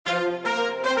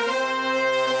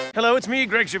Hello, it's me,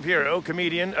 Greg Shapiro,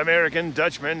 comedian, American,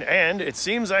 Dutchman, and it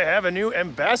seems I have a new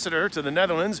ambassador to the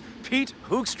Netherlands, Pete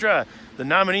Hoekstra, the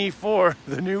nominee for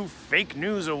the new Fake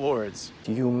News Awards.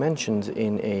 You mentioned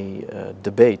in a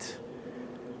debate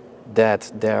that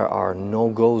there are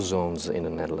no-go zones in the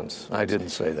Netherlands. I didn't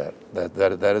say that.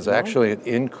 That is actually an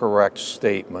incorrect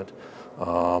statement.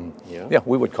 Yeah,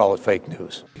 we would call it fake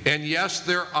news. And yes,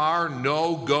 there are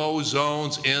no-go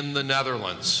zones in the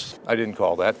Netherlands. I didn't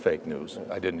call that fake news.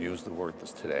 I didn't use the word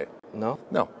this today. No?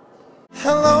 No.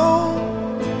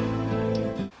 Hello!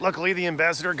 Luckily, the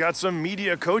ambassador got some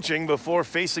media coaching before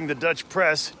facing the Dutch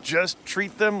press. Just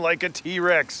treat them like a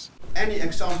T-Rex. Any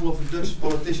example of a Dutch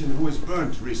politician who is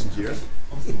burned recent years?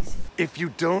 If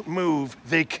you don't move,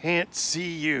 they can't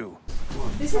see you.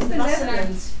 This is the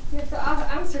Netherlands. You have to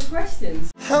answer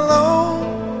questions.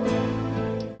 Hello!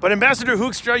 But Ambassador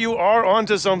Hoekstra, you are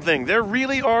onto something. There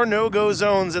really are no-go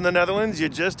zones in the Netherlands. You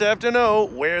just have to know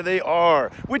where they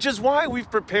are. Which is why we've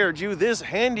prepared you this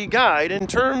handy guide in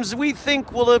terms we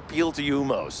think will appeal to you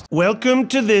most. Welcome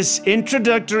to this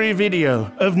introductory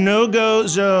video of no-go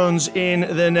zones in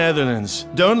the Netherlands.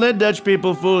 Don't let Dutch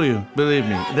people fool you. Believe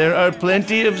me, there are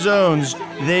plenty of zones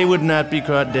they would not be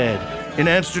caught dead. In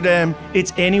Amsterdam,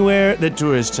 it's anywhere that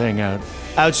tourists hang out.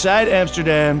 Outside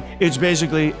Amsterdam, it's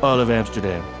basically all of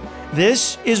Amsterdam.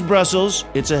 This is Brussels,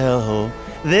 it's a hellhole.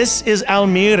 This is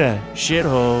Almere,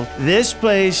 shithole. This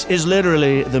place is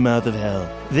literally the mouth of hell.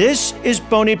 This is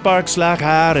Ponypark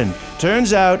Slagharen.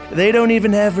 Turns out they don't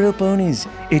even have real ponies.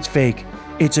 It's fake.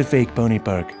 It's a fake pony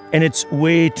park. And it's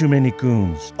way too many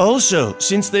coons. Also,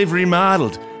 since they've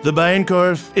remodeled, the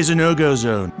Bijenkorf is a no-go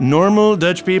zone. Normal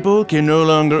Dutch people can no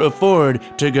longer afford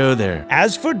to go there.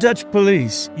 As for Dutch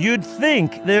police, you'd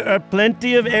think there are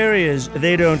plenty of areas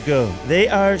they don't go. They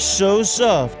are so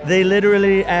soft, they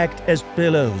literally act as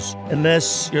pillows.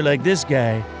 Unless you're like this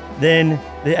guy, then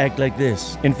they act like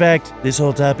this. In fact, this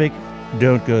whole topic,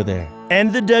 don't go there.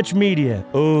 And the Dutch media,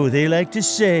 oh, they like to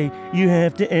say you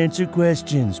have to answer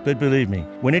questions. But believe me,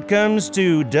 when it comes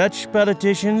to Dutch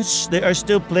politicians, there are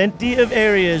still plenty of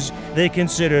areas they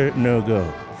consider no-go.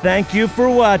 Thank you for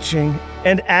watching.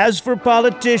 And as for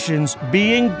politicians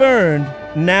being burned,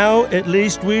 now at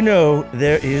least we know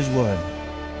there is one.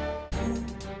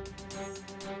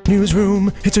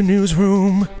 Newsroom, it's a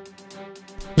newsroom.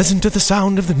 Listen to the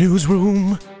sound of the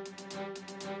newsroom.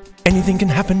 Anything can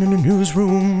happen in a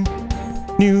newsroom.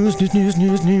 News, news, news,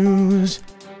 news, news.